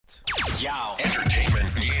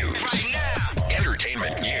Entertainment news. Right now.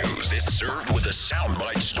 Entertainment news is served with a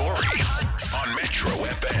soundbite story on Metro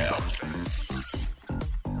FM.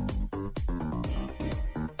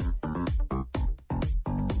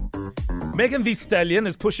 Megan Thee Stallion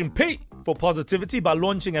is pushing pay for positivity by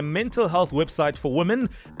launching a mental health website for women,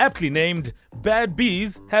 aptly named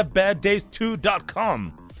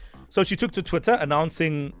badbeeshavebaddays2.com. So she took to Twitter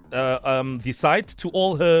announcing the site to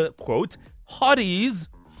all her, quote, hotties,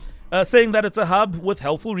 saying that it's a hub with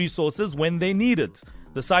helpful resources when they need it.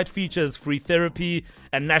 The site features free therapy,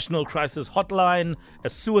 a national crisis hotline, a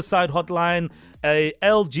suicide hotline, a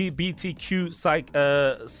LGBTQ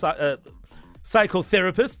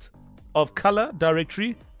psychotherapist of color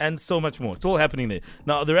directory, and so much more. It's all happening there.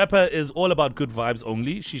 Now, the rapper is all about good vibes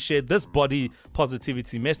only. She shared this body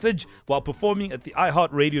positivity message while performing at the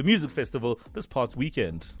iHeartRadio Music Festival this past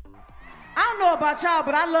weekend. I don't know about y'all,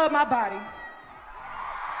 but I love my body.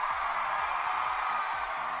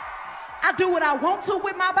 I do what I want to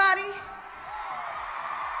with my body,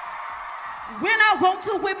 when I want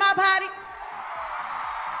to with my body,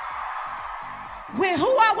 with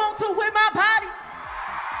who I want to with my body.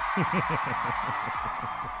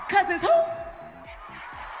 Cause it's who?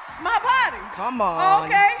 My body. Come on.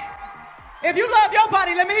 Okay. If you love your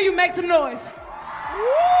body, let me hear you make some noise.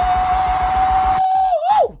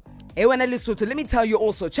 Ewana Lesotho, let me tell you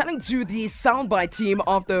also, chatting to the soundbite team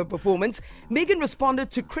after her performance, Megan responded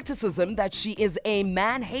to criticism that she is a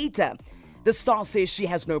man hater. The star says she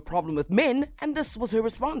has no problem with men, and this was her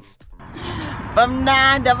response.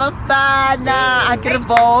 Bamnanda bafana, akira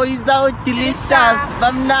voice so delicious.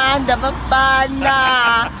 Bamnanda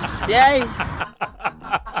bafana. Yay.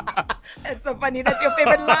 It's so funny. That's your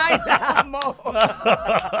favorite line, Mo.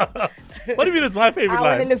 What do you mean it's my favorite line?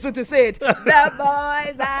 I want to listen to say it. The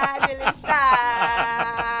boys are delicious.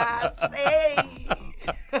 Hey.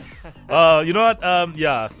 You know what?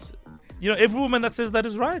 Yeah. You know, every woman that says that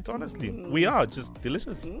is right, honestly. We are just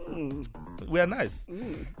delicious. We are nice.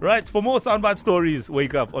 Right, for more soundbite stories,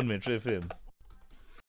 wake up on Metro FM.